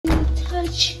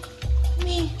touch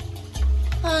me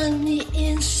on the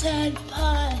inside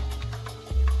part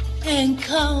and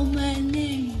call my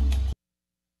name?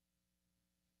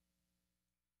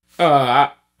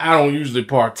 I don't usually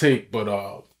partake,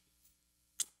 but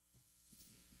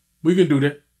we can do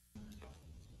that.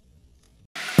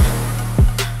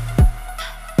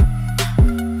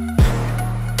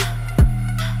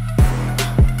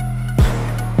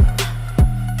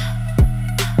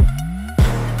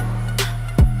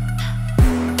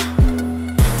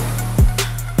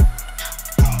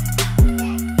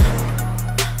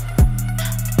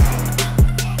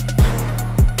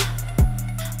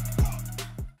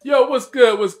 Yo, what's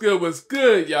good, what's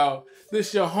good, y'all?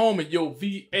 This your homie, your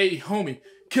VA homie,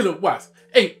 Killer Watts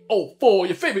 804,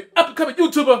 your favorite up-and-coming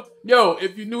YouTuber. Yo,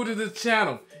 if you're new to this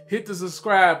channel, hit the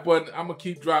subscribe button. I'm gonna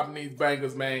keep dropping these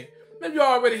bangers, man. If you're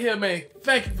already here, man,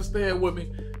 thank you for staying with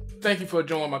me. Thank you for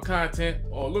enjoying my content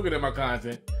or looking at my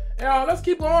content. And let's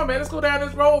keep going, man. Let's go down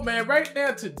this road, man. Right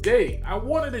now, today, I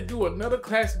wanted to do another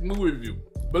classic movie review.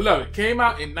 Beloved came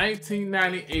out in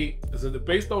 1998. This is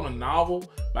based on a novel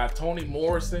by Toni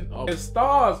Morrison. It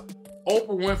stars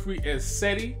Oprah Winfrey as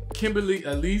Seti, Kimberly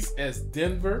Elise as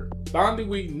Denver,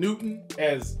 Thondewy Newton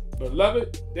as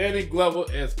Beloved, Danny Glover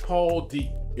as Paul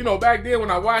D. You know, back then when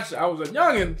I watched it, I was a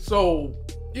youngin', so,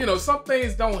 you know, some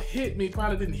things don't hit me,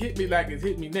 probably didn't hit me like it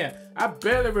hit me now. I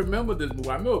barely remember this movie.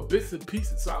 I remember bits and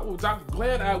pieces, so I'm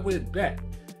glad I went back.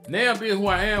 Now being who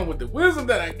I am with the wisdom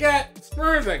that I got,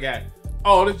 experience I got,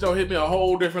 oh, this joke hit me a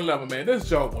whole different level, man. This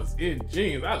joke was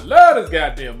ingenious. I love this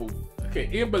goddamn movie. Okay,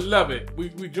 in Beloved,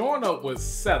 we joined up with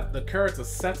Seth, the character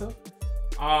Seta.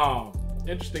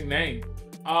 Interesting name.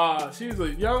 She's a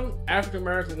young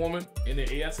African-American woman in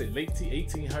the, I say, late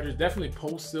 1800s, definitely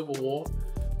post-Civil War,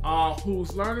 who's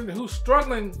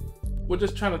struggling with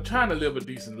just trying to live a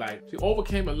decent life. She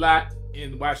overcame a lot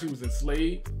while she was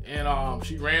enslaved, and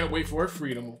she ran away for her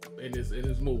freedom in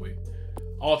this movie.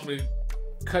 Ultimately,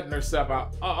 cutting herself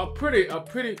out. A pretty, I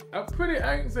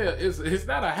can say it's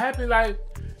not a happy life.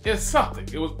 It's something.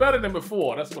 It was better than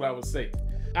before. That's what I would say.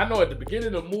 I know at the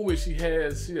beginning of the movie she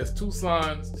has 2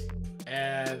 sons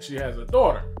and she has a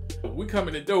daughter. We come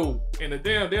in the door and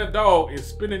their dog is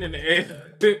spinning in the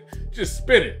air, just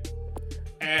spinning.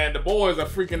 And the boys are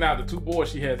freaking out. The 2 boys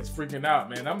she has is freaking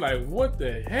out, man. I'm like, what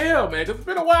the hell, man? 'Cause it's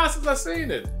been a while since I've seen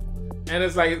it. And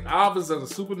it's like, it's obvious there's a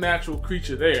supernatural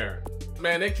creature there.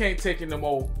 Man, they can't take it no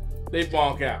more. They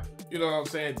bonk out. You know what I'm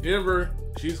saying? Denver,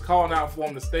 she's calling out for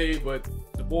them to stay, but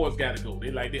the boys gotta go.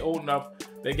 They old enough,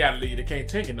 they gotta leave. They can't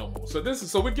take it no more. So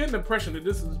we're getting the impression that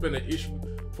this has been an issue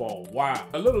for a while.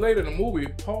 A little later in the movie,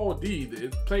 Paul D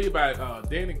is played by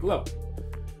Danny Glover.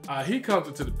 He comes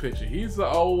into the picture. He's an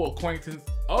old acquaintance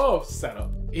of Seta.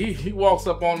 He walks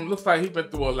up on him, looks like he's been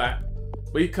through a lot.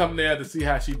 But he come there to see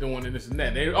how she doing and this and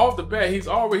that. And off the bat, he's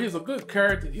a good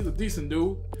character. He's a decent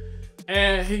dude.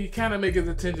 And he kind of make his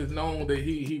intentions known that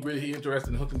he really interested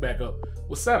in hooking back up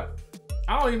with Seta.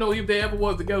 I don't even know if they ever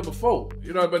was together before,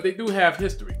 you know, but they do have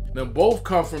history. Them both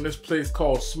come from this place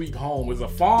called Sweet Home. It's a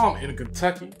farm in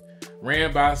Kentucky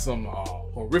ran by some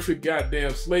horrific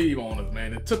goddamn slave owners,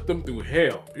 man. It took them through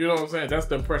hell. You know what I'm saying? That's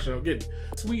the impression I'm getting.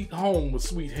 Sweet Home was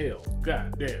sweet hell.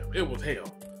 God damn, it was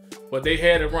hell. But they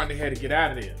had to run, they had to get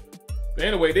out of there. But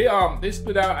anyway, they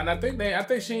split out, and I think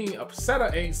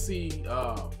Seta ain't see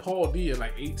Paul D in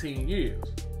like 18 years.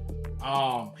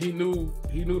 He knew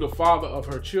the father of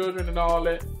her children and all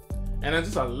that, and then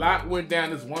just a lot went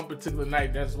down this one particular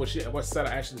night. That's what Seta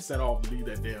actually set off to leave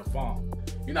that damn farm.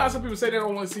 You know how some people say they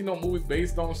don't want to see no movies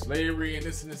based on slavery and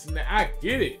this and this and that. I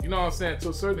get it. You know what I'm saying? To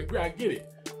a certain degree, I get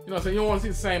it. You know what I'm saying? You don't want to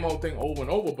see the same old thing over and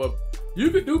over, but you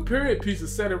could do period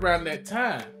pieces set around that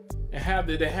time and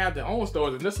they have their own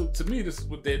stories. And this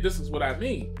is what I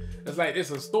mean. It's like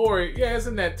it's a story. Yeah, it's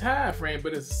in that time frame,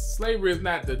 but slavery is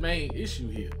not the main issue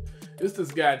here. It's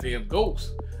this goddamn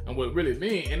ghost and what it really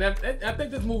means. And I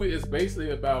think this movie is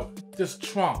basically about just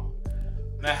trauma.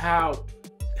 Now how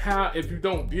if you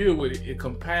don't deal with it, it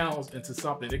compounds into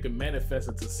something. It can manifest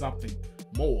into something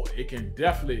more. It can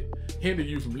definitely hinder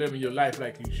you from living your life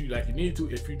like you need to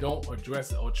if you don't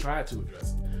address it or try to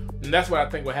address it. And that's what I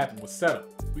think what happened with Seta.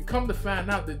 We come to find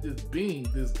out that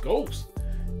this ghost,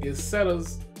 is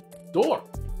Seta's daughter,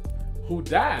 who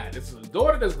died. It's a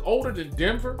daughter that's older than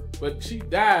Denver, but she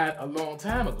died a long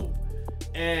time ago.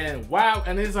 And wow,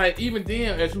 and it's like, even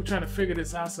then, as we're trying to figure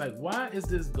this out, it's like, why is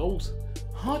this ghost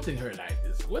haunting her like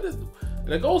this?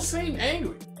 The ghost seemed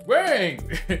angry, very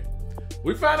angry.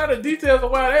 We find out the details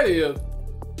of why that is.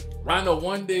 I know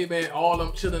one day, man, all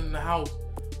them chilling in the house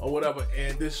or whatever,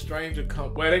 and this stranger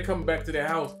they come back to their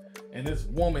house, and this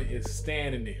woman is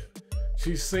standing there.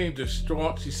 She seemed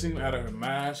distraught. She seemed out of her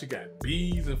mind. She got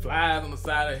bees and flies on the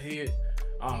side of her head.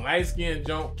 Light skin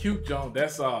junk, cute junk.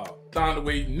 That's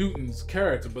Thonderway Newton's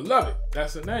character, Beloved.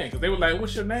 That's her name. Cause they were like,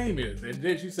 "What's your name is?" And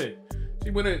then she said,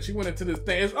 she went into this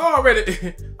thing. It's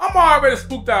already, I'm already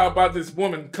spooked out about this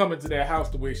woman coming to their house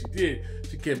the way she did.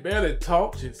 She can barely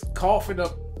talk. She's coughing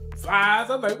up flies.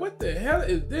 I'm like, what the hell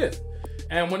is this?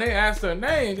 And when they asked her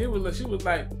name, she was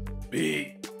like,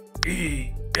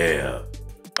 B-E-L-O-V-E-D.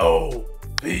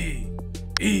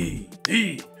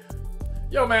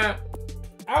 Yo, man,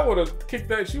 I would have kicked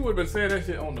that. She would have been saying that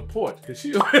shit on the porch. Cause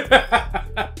she, nah,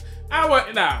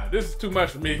 this is too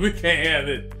much for me. We can't have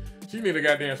it. She need a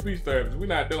goddamn speech therapist. We're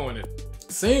not doing it.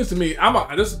 Seems to me,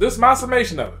 this is my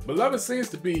summation of it. Beloved seems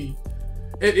to be,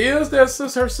 it is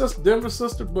her sister, Denver's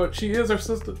sister, but she is her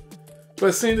sister. But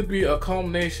it seems to be a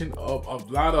culmination of a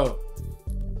lot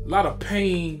of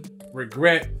pain,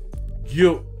 regret,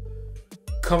 guilt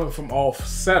coming from off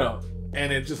setup,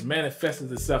 and it just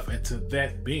manifested itself into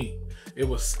that being. It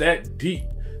was that deep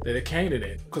that it came to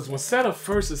that. Because when Seta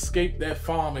first escaped that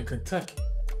farm in Kentucky,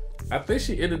 I think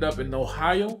she ended up in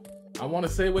Ohio. I want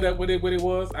to say what it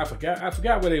was. I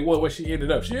forgot where they were, where she ended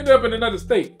up. She ended up in another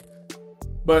state.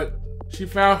 But she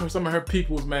found some of her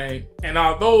peoples, man. And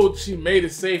although she made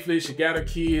it safely, she got her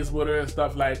kids with her and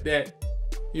stuff like that.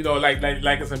 You know, like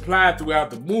it's implied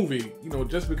throughout the movie, you know,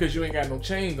 just because you ain't got no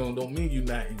chains on don't mean you're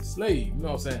not enslaved. You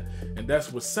know what I'm saying? And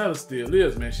that's what Seta still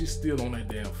is, man. She's still on that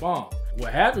damn farm.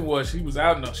 What happened was she was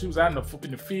out in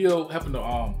the field helping the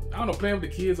I don't know, playing with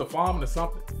the kids or farming or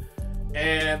something.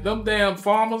 And them damn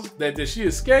farmers that she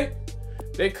escaped,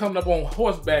 they coming up on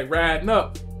horseback riding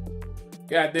up.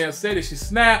 Goddamn Seta, she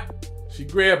snapped. She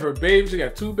grabbed her baby. She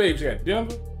got two babies. She got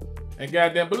Denver and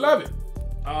goddamn Beloved.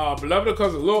 Beloved,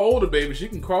 because a little older baby, she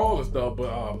can crawl and stuff,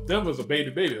 but Denver's a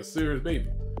baby, a serious baby,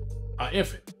 an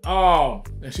infant.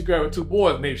 And she grabbed her two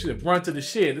boys, maybe she said, run to the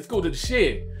shed. Let's go to the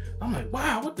shed. I'm like,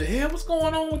 wow, what the hell? What's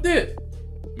going on with this?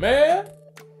 Man,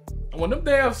 when them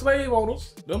damn slave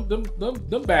owners, them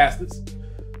bastards,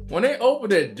 when they open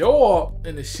that door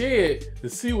in the shed to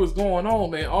see what's going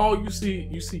on, man, all you see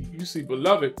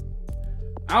Beloved.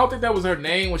 I don't think that was her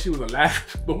name when she was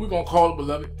alive, but we're gonna call her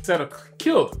Beloved. Seta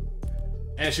killed her.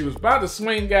 And she was about to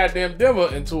swing goddamn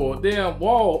Denver into a damn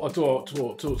wall,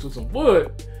 to some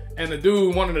wood, and the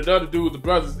dude, one of the other dudes, the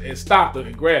brothers, had stopped her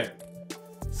and grabbed her.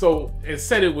 So it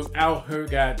said it was out her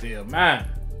goddamn mind.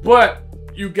 But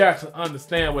you got to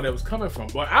understand where that was coming from.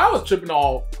 What I was tripping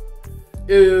off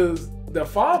is the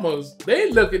farmers, they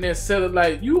looking at Seta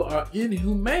like, you are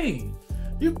inhumane.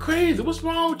 You crazy. What's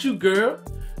wrong with you, girl?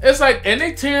 It's like, and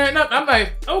they tearing up. I'm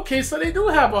like, okay, so they do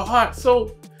have a heart.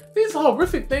 So these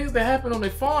horrific things that happen on their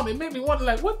farm, it made me wonder,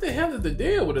 like, what the hell is the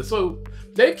deal with it? So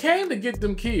they came to get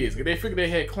them kids. They figured they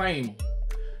had claim.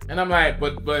 And I'm like,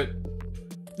 but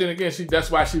then again, that's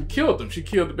why she killed them. She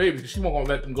killed the babies because she wasn't gonna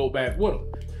let them go back with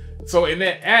them. So in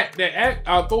that act,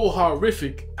 although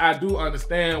horrific, I do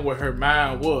understand what her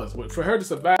mind was. But for her to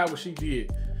survive what she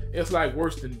did, it's like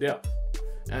worse than death.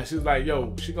 And she's like,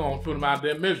 yo, she gonna put them out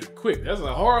there misery quick. That's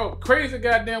a horrible, crazy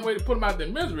goddamn way to put them out there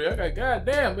misery. I got,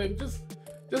 goddamn, baby,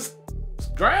 just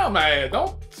drown my ass.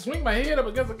 Don't swing my head up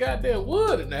against a goddamn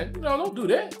wood and that. You know, don't do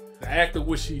that. The act of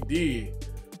what she did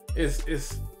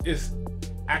is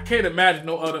I can't imagine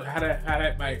no other how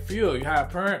that might feel, how a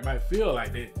parent might feel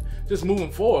like that. Just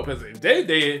moving forward, because if they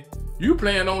did, you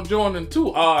plan on joining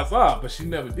too. Odds are, but she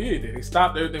never did that. They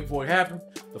stopped everything before it happened.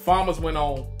 The farmers went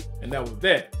on, and that was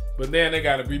that. But then they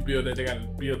got to rebuild that. They got to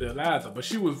build their lives up. But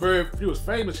she was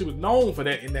famous. She was known for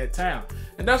that in that town,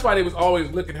 and that's why they was always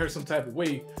looking at her some type of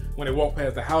way when they walk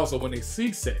past the house or when they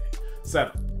see Seta.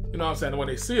 You know what I'm saying? When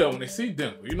they see her, when they see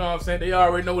Denver, you know what I'm saying? They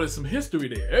already know there's some history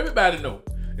there. Everybody know,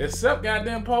 except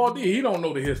goddamn Paul D. He don't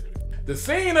know the history. The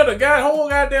scene of the whole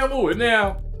goddamn movie.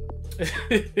 Now,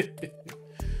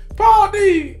 Paul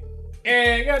D.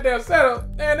 and goddamn Seta,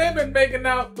 man, they've been making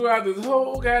out throughout this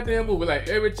whole goddamn movie, like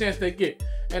every chance they get.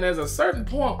 And there's a certain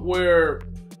point where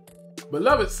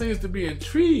Beloved seems to be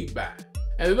intrigued by it.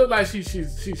 And it looks like she's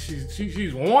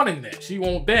wanting that. She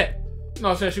want that. You know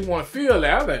what I'm saying? She want to feel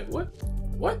that. I was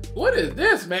like, what is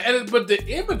this, man? But the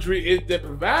imagery that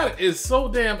provided is so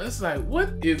damn, it's like,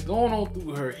 what is going on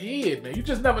through her head, man? You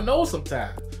just never know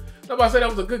sometimes. Nobody said that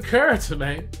was a good character,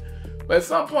 man. But at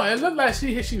some point, it looked like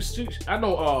I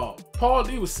know Paul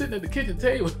D was sitting at the kitchen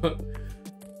table.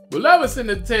 Beloved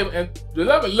sitting at the table, and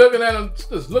Beloved looking at him,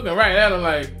 just looking right at him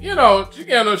like, you know, she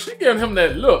giving him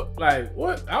that look. Like,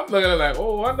 what? I'm looking at it like,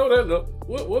 oh, I know that look.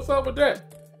 What's up with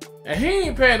that? And he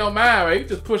ain't paying no mind, right? He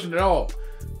just pushing it off.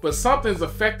 but something's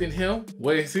affecting him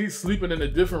where he's sleeping in a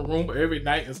different room every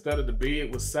night instead of the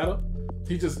bed was set up.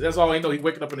 That's all he know. He's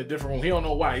waking up in a different room. He don't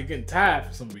know why. He's getting tired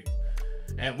for some reason.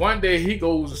 And one day he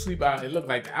goes to sleep out. It looked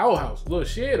like the outhouse, a little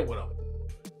shed or whatever.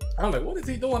 I'm like, what is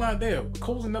he doing out there?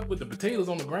 Cozying up with the potatoes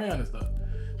on the ground and stuff.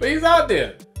 But he's out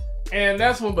there. And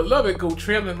that's when Beloved go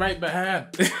trailing right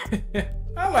behind him.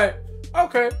 I'm like,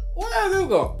 okay, where is this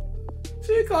going?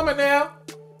 She coming down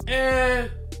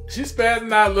and she's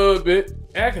spazzing out a little bit,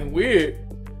 acting weird.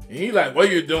 And he like,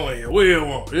 what you doing here? What do you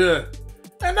want? Yeah.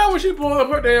 And then when she pulled up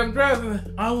her damn dress,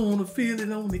 and I want to feel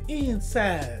it on the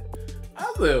inside.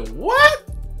 I said, what?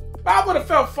 I would have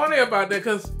felt funny about that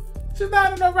because she's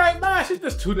not in her right mind. She's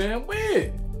just too damn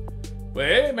weird. But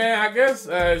hey, man, I guess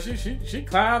she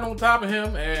climbed on top of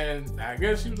him, and I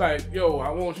guess she was like, yo, I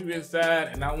want you inside,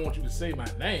 and I want you to say my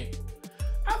name.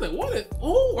 I said,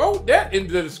 who wrote that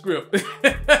into the script?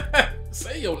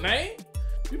 Say your name?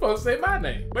 You supposed to say my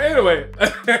name. But anyway,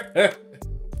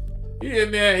 he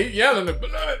in there, he yelling at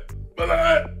Beloved,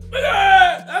 Beloved,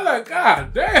 Beloved. I'm like,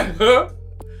 God damn, huh?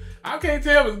 I can't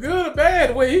tell if it's good or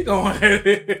bad the way he going at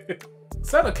it.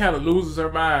 Setta kind of loses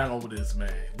her mind over this,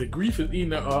 man. The grief is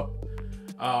eating her up.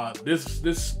 This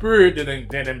spirit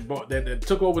that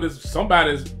took over this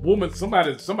somebody's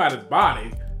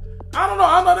body. I don't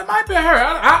know. That might be her.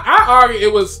 I argue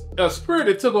it was a spirit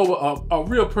that took over a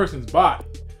real person's body.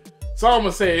 So I'm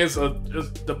gonna say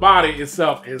the body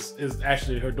itself is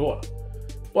actually her daughter.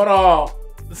 But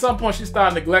at some point she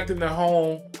started neglecting their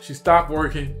home. She stopped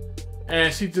working,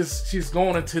 and she's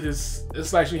going into this.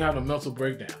 It's like she having a mental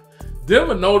breakdown.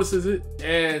 Denver notices it,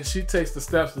 and she takes the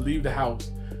steps to leave the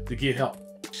house to get help.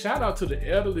 Shout out to the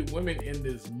elderly women in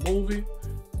this movie.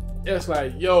 It's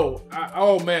like, yo,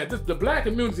 oh man, the black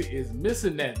community is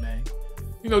missing that, man.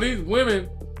 You know, these women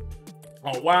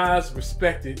are wise,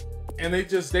 respected, and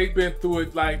they've been through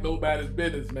it like nobody's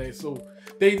business, man. So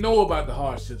they know about the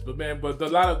hardships, but a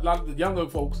lot of the younger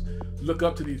folks look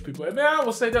up to these people. And man, I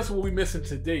would say that's what we're missing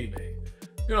today, man.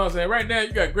 You know what I'm saying? Right now,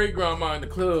 you got great grandma in the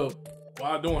club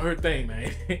while doing her thing,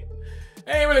 man.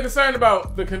 Ain't really concerned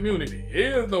about the community.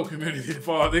 There is no community as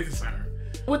far as they're concerned.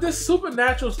 With this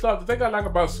supernatural stuff, the thing I like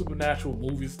about supernatural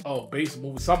movies, base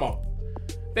movies, some of them,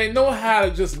 they know how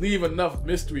to just leave enough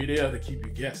mystery there to keep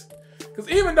you guessing. Because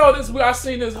even though I've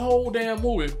seen this whole damn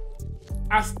movie,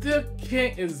 I still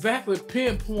can't exactly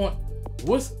pinpoint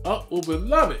what's up with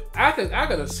Beloved. I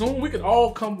could assume we could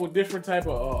all come with different type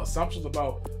of assumptions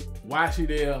about why she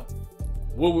there,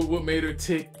 what made her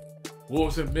tick, what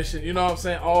was her mission, you know what I'm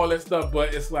saying? All that stuff,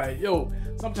 but it's like, yo,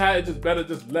 sometimes it's just better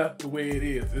just left the way it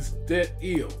is. It's that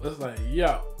ill. It's like,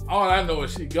 yo, all I know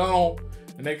is she gone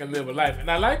and they can live a life. And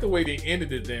I like the way they ended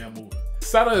the damn movie.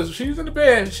 Setta, she's in the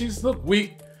bed, she's look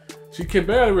weak. She can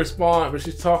barely respond, but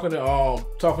she's talking to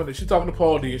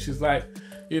Paul D, and she's like,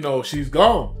 you know, she's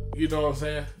gone. You know what I'm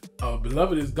saying?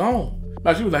 Beloved is gone.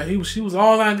 Like she was like, she was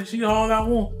all I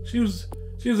want. She was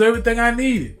everything I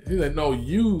needed. He's like, no,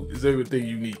 you is everything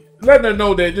you need. Letting her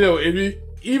know that, you know,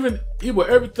 even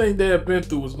everything they have been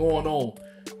through was going on,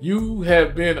 you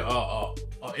have been an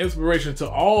inspiration to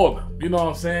all of them. You know what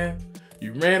I'm saying?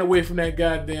 You ran away from that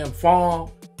goddamn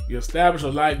farm. You established a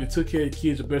life. You took care of your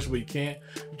kids the best way you can.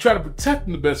 You try to protect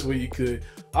them the best way you could.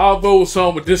 Although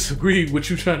some would disagree with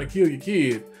you trying to kill your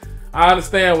kids, I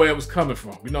understand where it was coming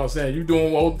from. You know what I'm saying? You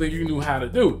doing all the thing you knew how to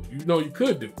do. You know you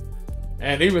could do.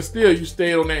 And even still, you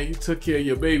stayed on that and you took care of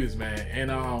your babies, man.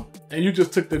 And you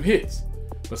just took them hits.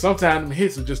 But sometimes them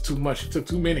hits were just too much. You took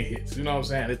too many hits. You know what I'm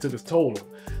saying? It took its toll on them.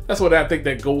 That's what I think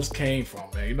that ghost came from,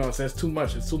 man. You know what I'm saying? It's too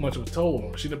much. It's too much of a toll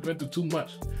on her. She done been through too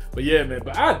much. But yeah, man.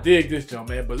 But I dig this junk,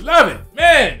 man. Beloved,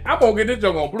 man. I'm going to get this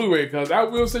junk on Blu-ray because I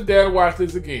will sit down and watch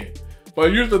this again.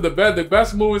 But usually the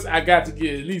best movies I got to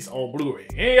get at least on Blu-ray.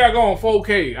 Ain't got to go on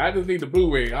 4K. I just need the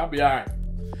Blu-ray. I'll be all right.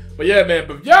 But yeah, man.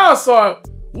 But if y'all saw it,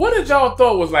 what did y'all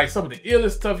thought was like some of the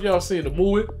illest stuff y'all see in the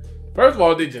movie? First of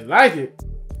all, did you like it?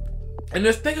 And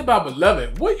just think about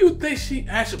Beloved. What do you think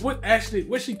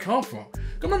where she come from?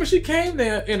 Cause remember, she came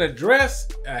there in a dress,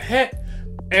 a hat,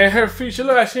 and her feet. She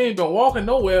looked like she ain't been walking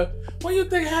nowhere. What do you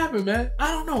think happened, man?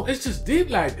 I don't know. It's just deep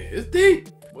like that. It's deep.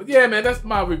 But yeah, man, that's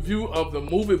my review of the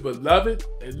movie Beloved.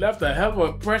 It left a hell of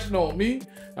an impression on me.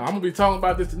 Now, I'm gonna be talking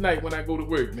about this tonight when I go to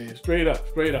work, man. Straight up,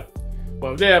 straight up.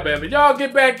 But yeah, man, but y'all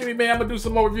get back to me, man. I'm gonna do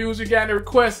some more reviews. You got any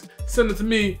requests, send them to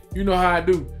me. You know how I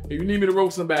do. If you need me to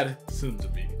roast somebody, send them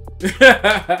to me.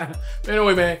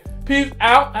 Anyway, man, peace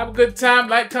out. Have a good time.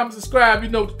 Like, comment, subscribe. You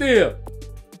know the deal.